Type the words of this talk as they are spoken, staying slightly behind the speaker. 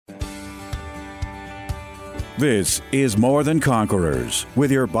This is More Than Conquerors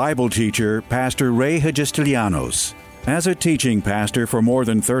with your Bible teacher, Pastor Ray Hagestilianos. As a teaching pastor for more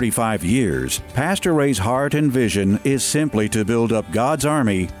than 35 years, Pastor Ray's heart and vision is simply to build up God's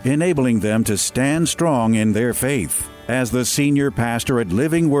army, enabling them to stand strong in their faith. As the senior pastor at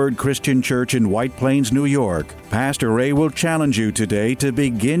Living Word Christian Church in White Plains, New York, Pastor Ray will challenge you today to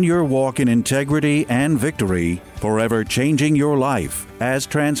begin your walk in integrity and victory, forever changing your life as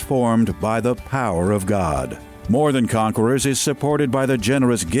transformed by the power of God. More Than Conquerors is supported by the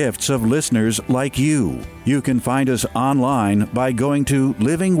generous gifts of listeners like you. You can find us online by going to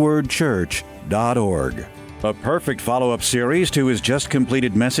livingwordchurch.org. A perfect follow-up series to his just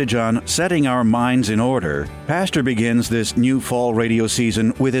completed message on setting our minds in order, Pastor begins this new fall radio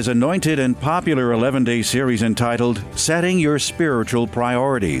season with his anointed and popular 11-day series entitled Setting Your Spiritual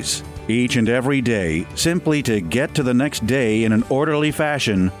Priorities. Each and every day, simply to get to the next day in an orderly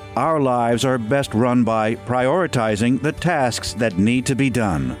fashion, our lives are best run by prioritizing the tasks that need to be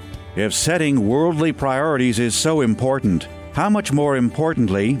done. If setting worldly priorities is so important, how much more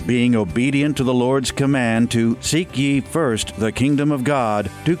importantly, being obedient to the Lord's command to seek ye first the kingdom of God,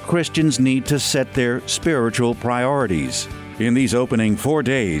 do Christians need to set their spiritual priorities? In these opening 4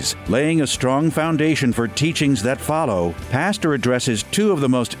 days, laying a strong foundation for teachings that follow, Pastor addresses two of the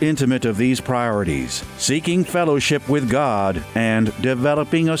most intimate of these priorities: seeking fellowship with God and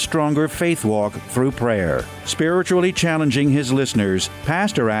developing a stronger faith walk through prayer. Spiritually challenging his listeners,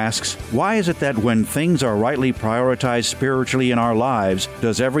 Pastor asks, why is it that when things are rightly prioritized spiritually in our lives,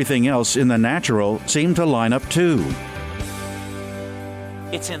 does everything else in the natural seem to line up too?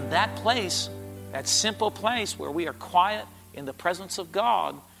 It's in that place, that simple place where we are quiet in the presence of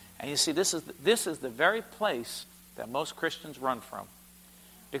God. And you see, this is the very place that most Christians run from.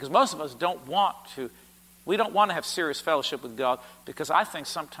 Because most of us don't want to have serious fellowship with God, because I think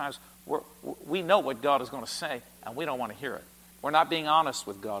sometimes we know what God is going to say and we don't want to hear it. We're not being honest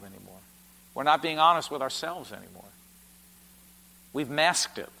with God anymore. We're not being honest with ourselves anymore. We've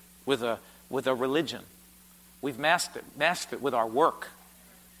masked it with a religion. We've masked it with our work.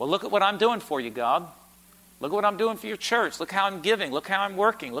 Well, look at what I'm doing for you, God. Look at what I'm doing for your church. Look how I'm giving. Look how I'm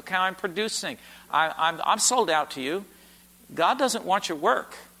working. Look how I'm producing. I'm sold out to you. God doesn't want your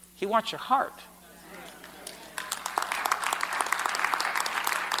work. He wants your heart.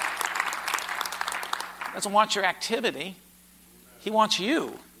 He doesn't want your activity. He wants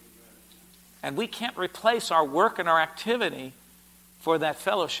you. And we can't replace our work and our activity for that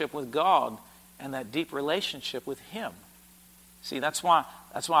fellowship with God and that deep relationship with Him. See, that's why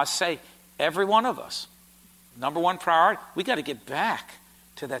I say every one of us, number one priority, we got to get back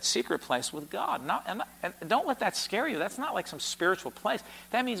to that secret place with God. And don't let that scare you. That's not like some spiritual place.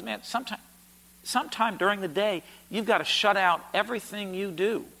 That means, man, sometime during the day, you've got to shut out everything you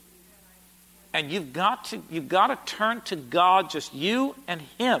do. And you've got to turn to God, just you and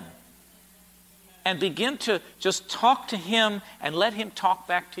Him. And begin to just talk to Him and let Him talk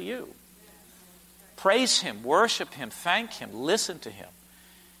back to you. Praise Him, worship Him, thank Him, listen to Him.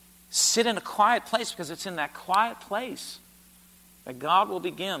 Sit in a quiet place, because it's in that quiet place that God will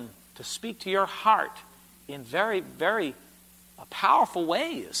begin to speak to your heart in very, very powerful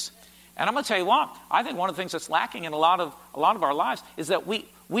ways. And I'm going to tell you what, I think one of the things that's lacking in a lot of our lives is that we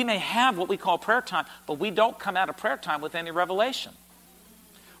may have what we call prayer time, but we don't come out of prayer time with any revelation.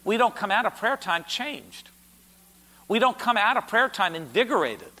 We don't come out of prayer time changed. We don't come out of prayer time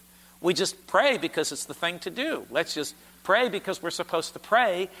invigorated. We just pray because it's the thing to do. Let's just pray because we're supposed to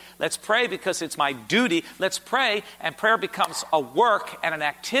pray. Let's pray because it's my duty. Let's pray, and prayer becomes a work and an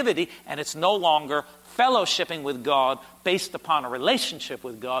activity, and it's no longer fellowshipping with God based upon a relationship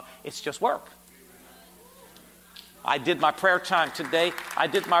with God. It's just work. I did my prayer time today. I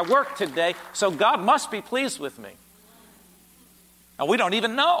did my work today, so God must be pleased with me. And we don't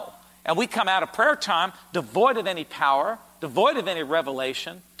even know. And we come out of prayer time devoid of any power, devoid of any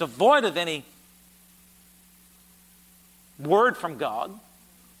revelation, devoid of any word from God,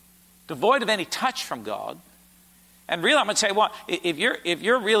 devoid of any touch from God. And really, I'm going to tell you what, if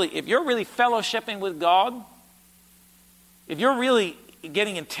you're really fellowshipping with God, if you're really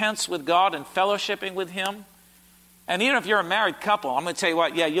getting intense with God and fellowshipping with Him, and even if you're a married couple, I'm going to tell you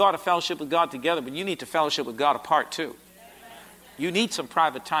what, yeah, you ought to fellowship with God together, but you need to fellowship with God apart too. You need some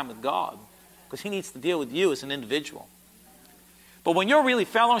private time with God, because He needs to deal with you as an individual. But when you're really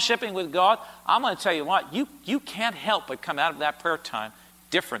fellowshipping with God, I'm going to tell you what, you can't help but come out of that prayer time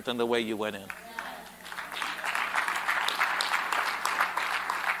different than the way you went in.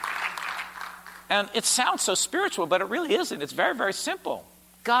 And it sounds so spiritual, but it really isn't. It's very, very simple.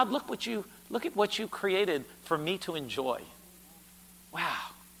 God, look at what you created for me to enjoy. Wow.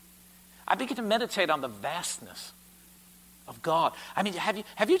 I begin to meditate on the vastness of God. I mean,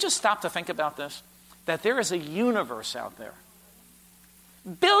 have you just stopped to think about this? That there is a universe out there.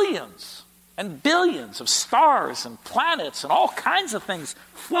 Billions and billions of stars and planets and all kinds of things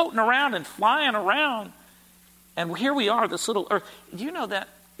floating around and flying around. And here we are, this little earth. Do you know that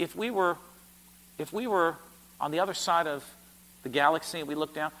if we were on the other side of the galaxy and we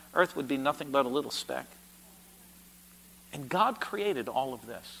looked down, Earth would be nothing but a little speck? And God created all of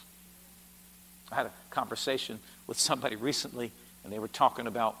this. I had a conversation with somebody recently, and they were talking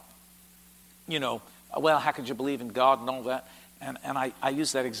about, well, how could you believe in God and all that? And I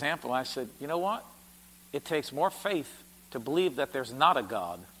used that example. I said, you know what? It takes more faith to believe that there's not a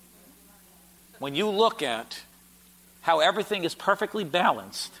God. When you look at how everything is perfectly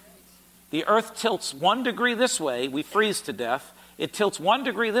balanced, the earth tilts 1 degree this way, we freeze to death. It tilts 1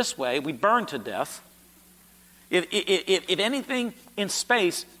 degree this way, we burn to death. If anything in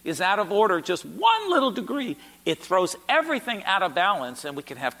space is out of order just 1 little degree, it throws everything out of balance and we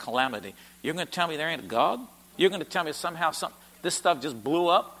can have calamity. You're going to tell me there ain't a God? You're going to tell me somehow this stuff just blew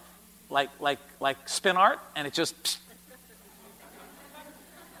up like spin art and it just... Psst.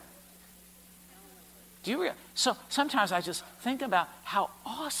 Do you realize? So sometimes I just think about how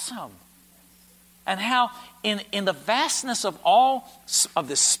awesome and how in the vastness of all of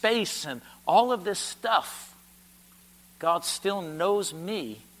this space and all of this stuff, God still knows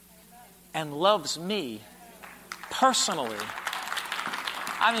me and loves me personally.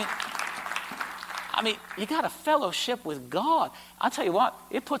 I mean, you got a fellowship with God. I'll tell you what,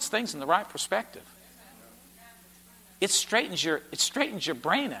 it puts things in the right perspective. It straightens your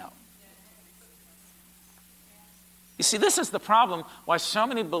brain out. You see, this is the problem why so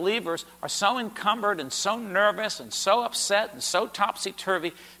many believers are so encumbered and so nervous and so upset and so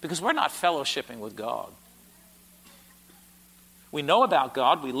topsy-turvy, because we're not fellowshipping with God. We know about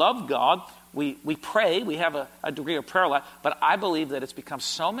God, we love God, we pray, we have a degree of prayer life, but I believe that it's become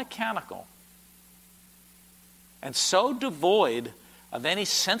so mechanical and so devoid of any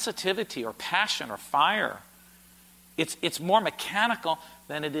sensitivity or passion or fire. It's more mechanical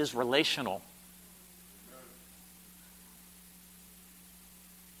than it is relational.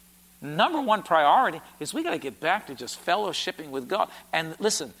 Number one priority is we got to get back to just fellowshipping with God. And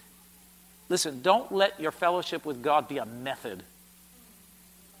listen, don't let your fellowship with God be a method.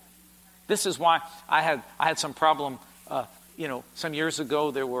 This is why I had some problem. Some years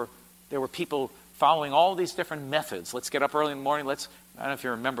ago there were people following all these different methods. Let's get up early in the morning. I don't know if you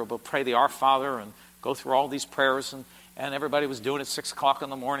remember, but pray the Our Father and go through all these prayers, and everybody was doing it 6 o'clock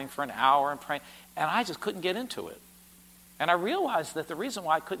in the morning for an hour and praying, and I just couldn't get into it. And I realized that the reason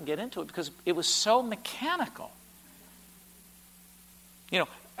why I couldn't get into it because it was so mechanical.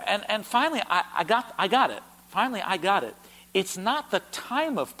 And finally I got it. Finally I got it. It's not the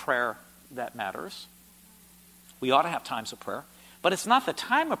time of prayer that matters. We ought to have times of prayer. But it's not the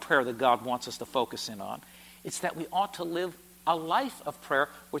time of prayer that God wants us to focus in on. It's that we ought to live a life of prayer,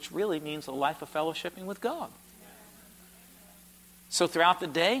 which really means a life of fellowshipping with God. So throughout the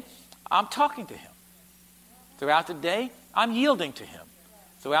day, I'm talking to Him. Throughout the day, I'm yielding to Him.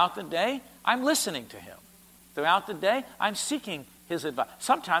 Throughout the day, I'm listening to Him. Throughout the day, I'm seeking His advice.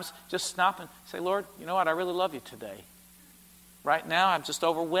 Sometimes just stop and say, Lord, you know what? I really love you today. Right now, I'm just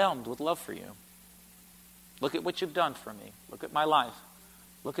overwhelmed with love for you. Look at what you've done for me. Look at my life.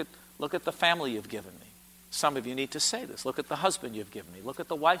 Look at the family you've given me. Some of you need to say this. Look at the husband you've given me. Look at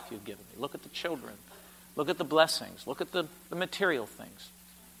the wife you've given me. Look at the children. Look at the blessings. Look at the material things.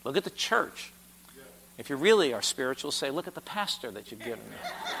 Look at the church. If you really are spiritual, say, look at the pastor that you've given me.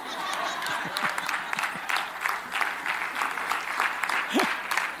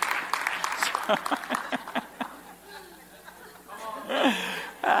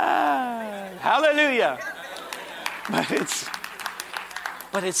 Hallelujah.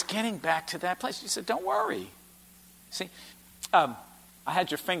 But it's getting back to that place. You said, don't worry. See, I had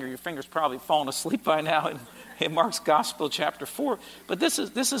your finger's probably fallen asleep by now in Mark's Gospel, chapter 4. But this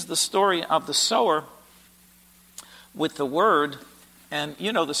is the story of the sower with the word. And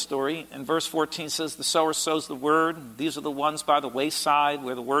you know the story. In verse 14 says, the sower sows the word. These are the ones by the wayside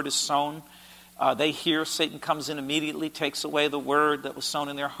where the word is sown. They hear, Satan comes in immediately, takes away the word that was sown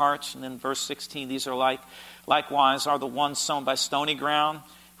in their hearts. And then verse 16, these are likewise are the ones sown by stony ground.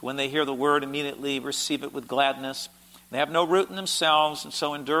 When they hear the word, immediately receive it with gladness. They have no root in themselves, and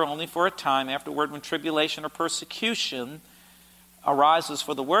so endure only for a time. Afterward, when tribulation or persecution arises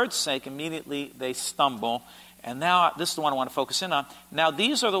for the word's sake, immediately they stumble. And now, this is the one I want to focus in on. Now,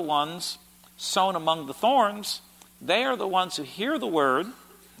 these are the ones sown among the thorns. They are the ones who hear the word.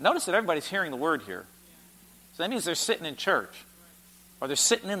 Notice that everybody's hearing the word here. So that means they're sitting in church. or they're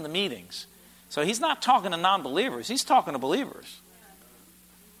sitting in the meetings. So he's not talking to non-believers. He's talking to believers.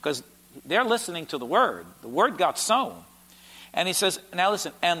 Because they're listening to the Word. The Word got sown. And he says, now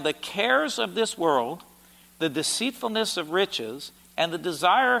listen, and the cares of this world, the deceitfulness of riches, and the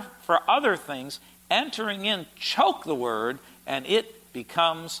desire for other things entering in choke the Word, and it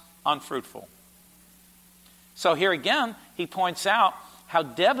becomes unfruitful. So here again, he points out how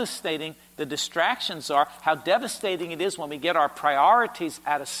devastating the distractions are, how devastating it is when we get our priorities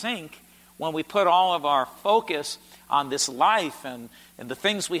out of sync, when we put all of our focus on this life and the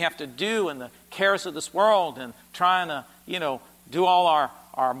things we have to do and the cares of this world and trying to, do all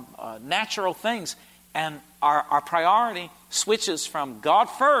our natural things. And our priority switches from God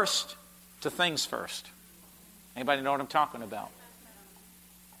first to things first. Anybody know what I'm talking about?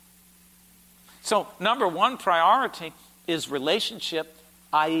 So, number one priority is relationship,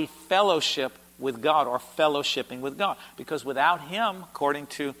 i.e. fellowship with God or fellowshipping with God. Because without Him, according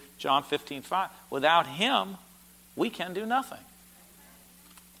to John 15:5, without Him, we can do nothing.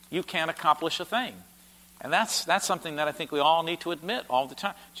 You can't accomplish a thing. And that's something that I think we all need to admit all the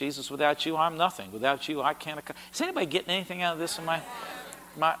time. Jesus, without you, I'm nothing. Without you, I can't accomplish. Is anybody getting anything out of this?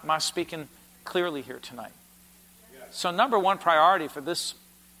 Am I speaking clearly here tonight? So number one priority for this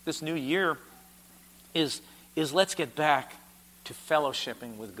new year is let's get back to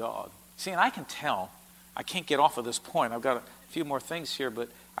fellowshipping with God. See, and I can tell, I can't get off of this point. I've got a few more things here, but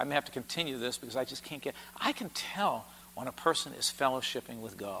I may have to continue this because I just can't I can tell when a person is fellowshipping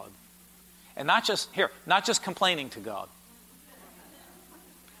with God. And not just complaining to God.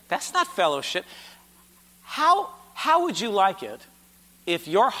 That's not fellowship. How would you like it if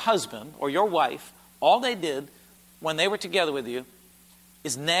your husband or your wife, all they did when they were together with you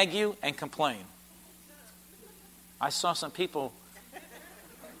is nag you and complain? I saw some people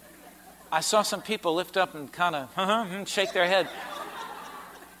lift up and kind of shake their head.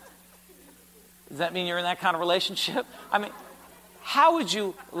 Does that mean you're in that kind of relationship? I mean, how would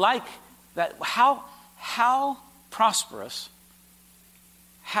you like that? How prosperous,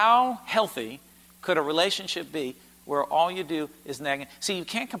 how healthy could a relationship be where all you do is nagging? See, you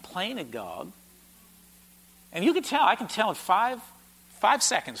can't complain at God. And you can tell, I can tell in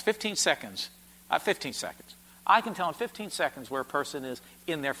 15 seconds. I can tell in 15 seconds where a person is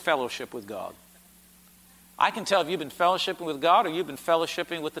in their fellowship with God. I can tell if you've been fellowshipping with God or you've been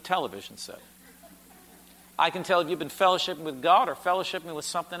fellowshipping with the television set. I can tell if you've been fellowshipping with God or fellowshipping with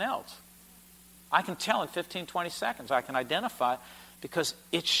something else. I can tell in 15, 20 seconds. I can identify because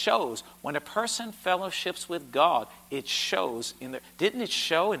it shows. When a person fellowships with God, it shows in their... Didn't it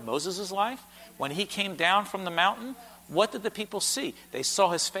show in Moses' life? When he came down from the mountain, what did the people see? They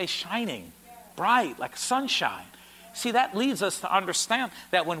saw his face shining, bright, like sunshine. See, that leads us to understand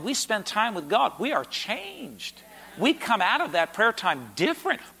that when we spend time with God, we are changed. We come out of that prayer time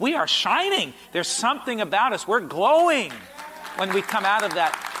different. We are shining. There's something about us. We're glowing when we come out of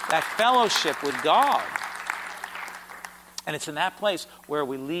that fellowship with God. And it's in that place where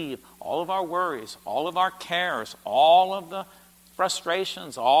we leave all of our worries, all of our cares, all of the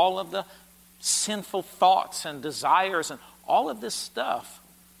frustrations, all of the sinful thoughts and desires, and all of this stuff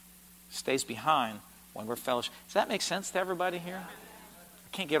stays behind when we're fellowship. Does that make sense to everybody here?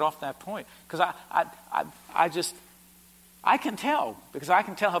 I can't get off that point because I can tell, because I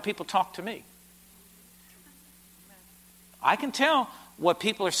can tell how people talk to me. I can tell what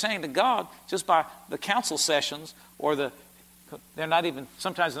people are saying to God just by the council sessions or sometimes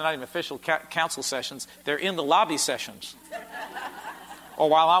they're not even official council sessions. They're in the lobby sessions. Or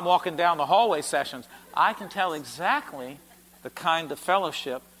while I'm walking down the hallway sessions, I can tell exactly the kind of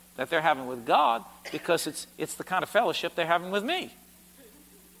fellowship that they're having with God because it's the kind of fellowship they're having with me.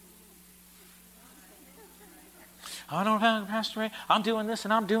 I don't know, Pastor Ray, I'm doing this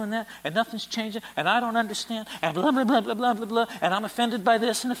and I'm doing that and nothing's changing and I don't understand and blah, blah, blah, blah, blah, blah, blah, and I'm offended by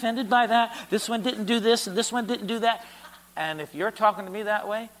this and offended by that. This one didn't do this and this one didn't do that. And if you're talking to me that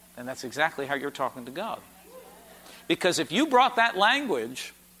way, then that's exactly how you're talking to God. Because if you brought that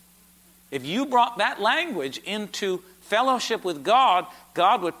language into fellowship with God,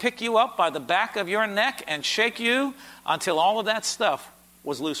 God would pick you up by the back of your neck and shake you until all of that stuff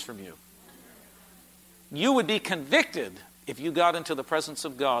was loose from you. You would be convicted if you got into the presence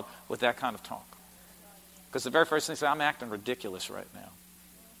of God with that kind of talk. Because the very first thing is, I'm acting ridiculous right now.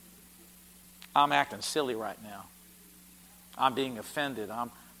 I'm acting silly right now. I'm being offended.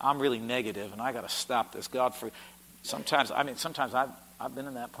 I'm really negative, and I got to stop this. God, sometimes I've been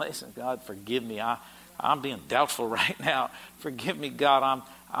in that place, and God, forgive me. I'm being doubtful right now. Forgive me, God.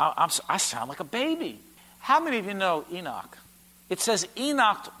 I sound like a baby. How many of you know Enoch? It says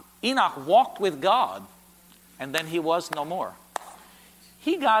Enoch walked with God, and then he was no more.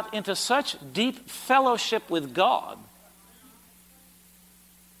 he got into such deep fellowship with God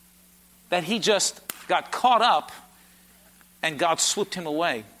that he just got caught up and God swooped him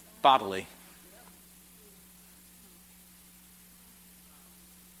away bodily.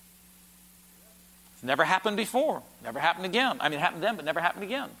 It's never happened before. Never happened again. I mean, it happened then, but never happened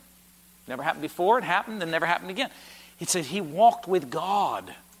again. Never happened before. It happened and never happened again. It said he walked with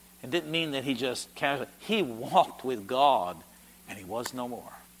God. It didn't mean that he just casually. He walked with God and he was no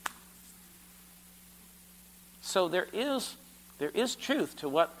more. So there is truth to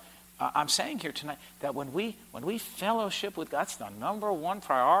what I'm saying here tonight, that when we fellowship with God, that's the number one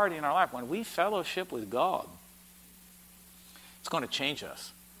priority in our life. When we fellowship with God, it's going to change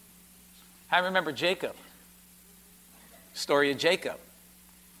us. I remember Jacob. Story of Jacob.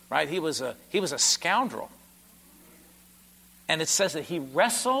 Right? He was a scoundrel. And it says that he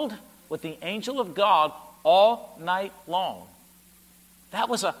wrestled with the angel of God all night long. That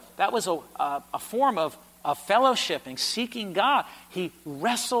was a form of fellowshipping, seeking God. He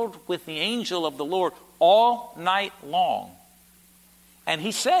wrestled with the angel of the Lord all night long. And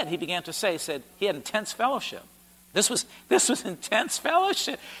he began to say, he had intense fellowship. This was intense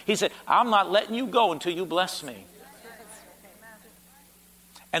fellowship. He said, I'm not letting you go until you bless me.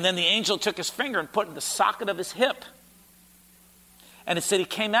 And then the angel took his finger and put it in the socket of his hip. And it said he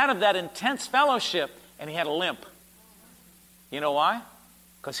came out of that intense fellowship and he had a limp. You know why?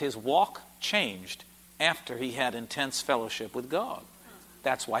 Because his walk changed after he had intense fellowship with God.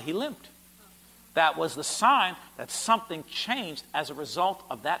 That's why he limped. That was the sign that something changed as a result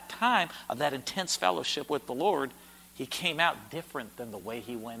of that time, of that intense fellowship with the Lord. He came out different than the way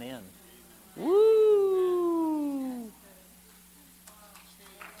he went in. Woo!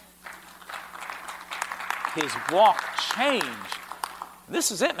 His walk changed.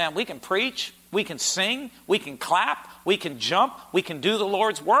 This is it, man. We can preach, we can sing, we can clap, we can jump, we can do the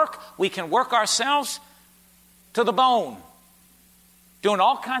Lord's work, we can work ourselves to the bone, doing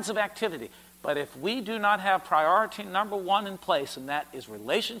all kinds of activity. But if we do not have priority number one in place, and that is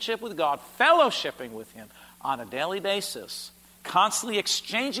relationship with God, fellowshipping with Him on a daily basis, constantly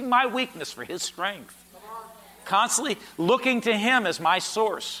exchanging my weakness for His strength, constantly looking to Him as my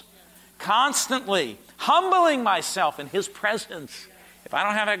source, constantly humbling myself in His presence. If I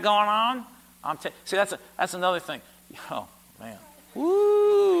don't have that going on, see, that's another thing. Oh, man.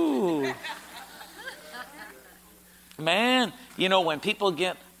 Woo! Man, when people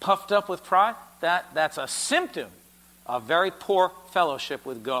get puffed up with pride, that's a symptom of very poor fellowship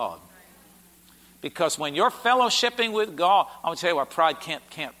with God. Because when you're fellowshipping with God, I'm going to tell you what, pride can't,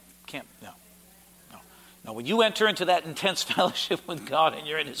 no. When you enter into that intense fellowship with God and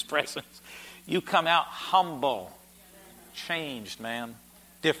you're in His presence, you come out humble, changed, man,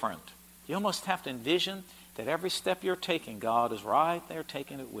 different. You almost have to envision that every step you're taking, God is right there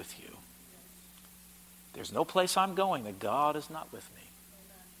taking it with you. There's no place I'm going that God is not with me.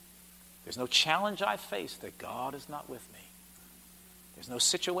 There's no challenge I face that God is not with me. There's no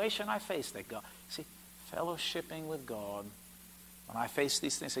situation I face that God... See, fellowshipping with God, when I face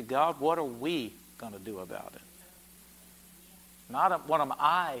these things, say, God, what are we going to do about it? Not what am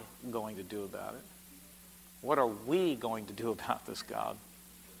I going to do about it? What are we going to do about this, God?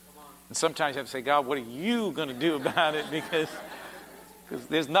 And sometimes you have to say, God, what are you going to do about it? Because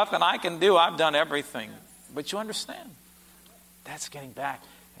there's nothing I can do. I've done everything. But you understand, that's getting back.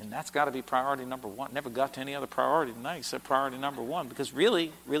 And that's got to be priority number one. Never got to any other priority tonight except priority number one. Because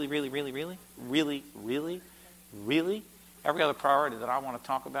really, every other priority that I want to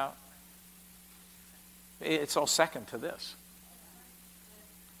talk about, it's all second to this.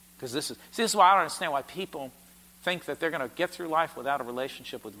 Because this is why I don't understand why people think that they're going to get through life without a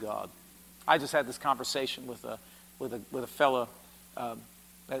relationship with God. I just had this conversation with a fellow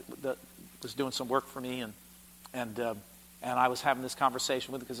that was doing some work for me, and I was having this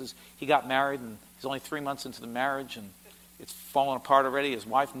conversation with him because he got married and he's only 3 months into the marriage and it's fallen apart already. His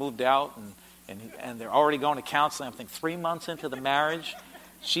wife moved out and they're already going to counseling. I'm thinking 3 months into the marriage,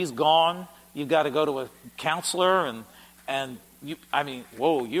 she's gone. You've got to go to a counselor and you're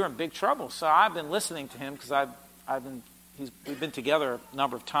in big trouble. So I've been listening to him because we've been together a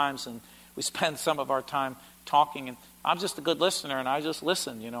number of times and we spend some of our time talking, and I'm just a good listener and I just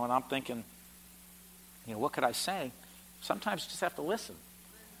listen, and I'm thinking, what could I say? Sometimes you just have to listen.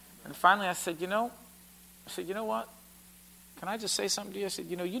 And finally I said, you know what? Can I just say something to you? I said,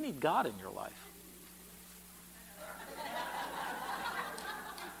 you need God in your life.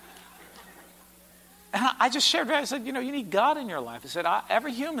 And I just shared that. I said, you need God in your life. I said,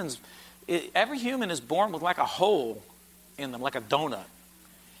 every human is born with like a hole in them, like a donut.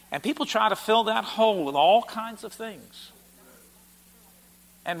 And people try to fill that hole with all kinds of things.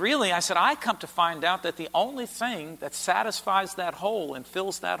 And really, I said, I come to find out that the only thing that satisfies that hole and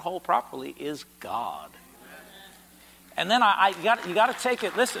fills that hole properly is God. And then you got to take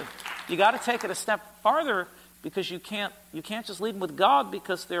it, listen, you got to take it a step farther, because you can't just lead them with God,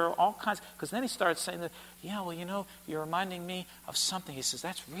 because there are all kinds. Because then he starts saying that, yeah, well, you're reminding me of something. He says,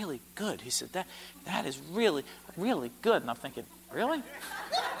 that's really good. He said, that is really, really good. And I'm thinking, really?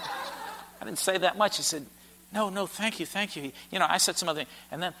 I didn't say that much. He said, no, thank you. I said some other thing.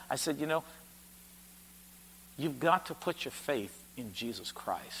 And then I said, you've got to put your faith in Jesus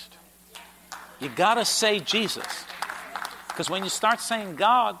Christ. You got to say Jesus. Because when you start saying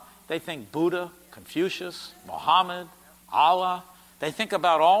God, they think Buddha, Confucius, Muhammad, Allah. They think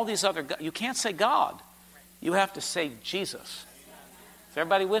about all these other gods. You can't say God. You have to say Jesus. Is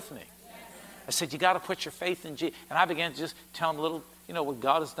everybody with me? I said, you got to put your faith in Jesus. And I began to just tell them a little, what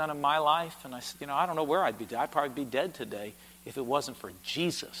God has done in my life. And I said, I don't know where I'd be. I'd probably be dead today if it wasn't for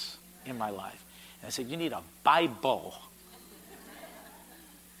Jesus in my life. And I said, you need a Bible.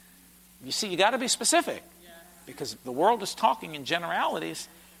 You see, you got to be specific, because the world is talking in generalities,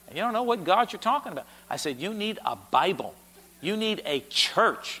 and you don't know what God you're talking about. I said, you need a Bible. You need a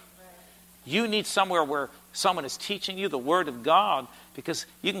church. You need somewhere where someone is teaching you the Word of God, because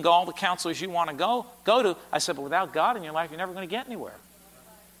you can go all the counselors you want to go to. I said, but without God in your life, you're never going to get anywhere.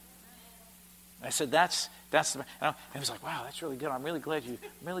 I said, that's the, and he was like, wow, that's really good. I'm really glad you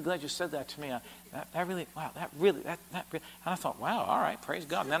said that to me. And I thought, wow, all right, praise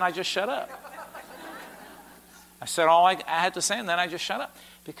God. And then I just shut up. I said all I had to say, and then I just shut up.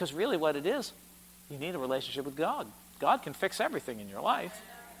 Because really what it is, you need a relationship with God. God can fix everything in your life.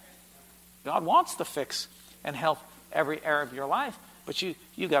 God wants to fix and help every area of your life, but you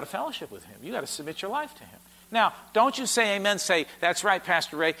got to fellowship with Him. You got to submit your life to Him. Now, don't you say amen, say, that's right,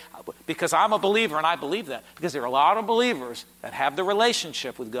 Pastor Ray, because I'm a believer and I believe that. Because there are a lot of believers that have the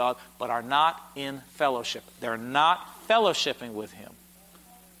relationship with God, but are not in fellowship. They're not fellowshipping with Him.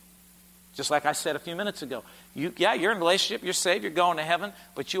 Just like I said a few minutes ago. You're in a relationship, you're saved, you're going to heaven,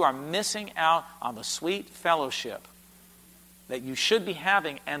 but you are missing out on the sweet fellowship that you should be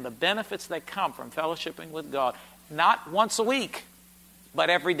having and the benefits that come from fellowshipping with God. Not once a week, but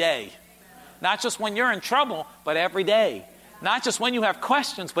every day. Not just when you're in trouble, but every day. Not just when you have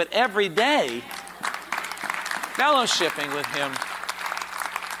questions, but every day. Fellowshipping with Him.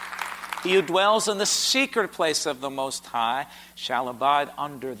 He who dwells in the secret place of the Most High shall abide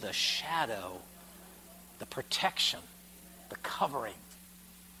under the shadow, the protection, the covering,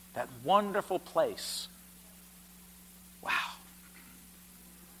 that wonderful place. Wow.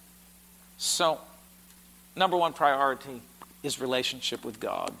 So, number one priority is relationship with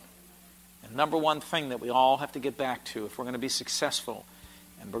God. And number one thing that we all have to get back to if we're going to be successful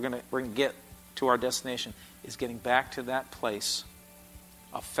and we're going to get to our destination is getting back to that place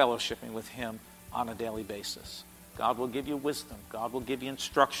of fellowshipping with Him on a daily basis. God will give you wisdom. God will give you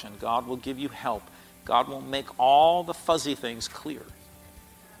instruction. God will give you help. God will make all the fuzzy things clear.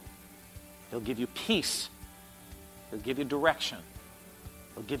 He'll give you peace. He'll give you direction.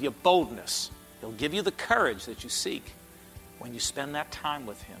 He'll give you boldness. He'll give you the courage that you seek when you spend that time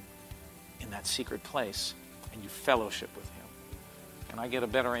with Him in that secret place and you fellowship with Him. Can I get a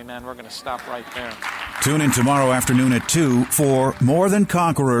better amen? We're going to stop right there. Tune in tomorrow afternoon at 2 for More Than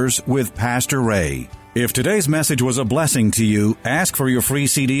Conquerors with Pastor Ray. If today's message was a blessing to you, ask for your free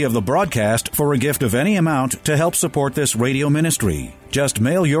CD of the broadcast for a gift of any amount to help support this radio ministry. Just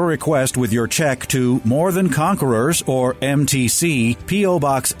mail your request with your check to More Than Conquerors, or MTC, P.O.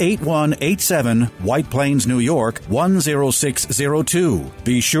 Box 8187, White Plains, New York, 10602.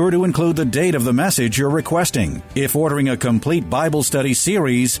 Be sure to include the date of the message you're requesting. If ordering a complete Bible study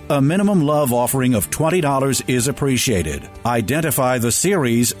series, a minimum love offering of $20 is appreciated. Identify the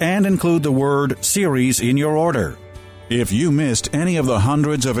series and include the word series in your order. If you missed any of the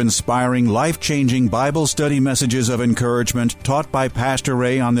hundreds of inspiring, life-changing Bible study messages of encouragement taught by Pastor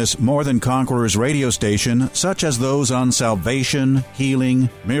Ray on this More Than Conquerors radio station, such as those on salvation, healing,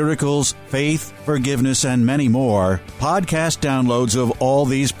 miracles, faith, forgiveness, and many more, podcast downloads of all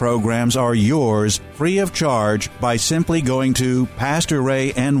these programs are yours free of charge by simply going to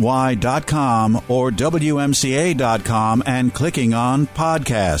PastorRayNY.com or WMCA.com and clicking on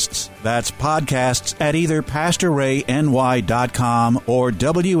Podcasts. That's podcasts at either PastorRayNY.com or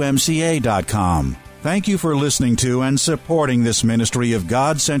WMCA.com. Thank you for listening to and supporting this ministry of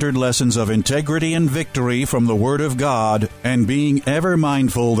God-centered lessons of integrity and victory from the Word of God, and being ever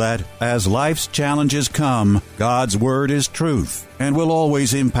mindful that, as life's challenges come, God's Word is truth and will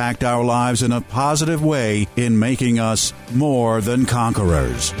always impact our lives in a positive way in making us more than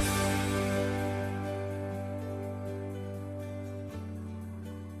conquerors.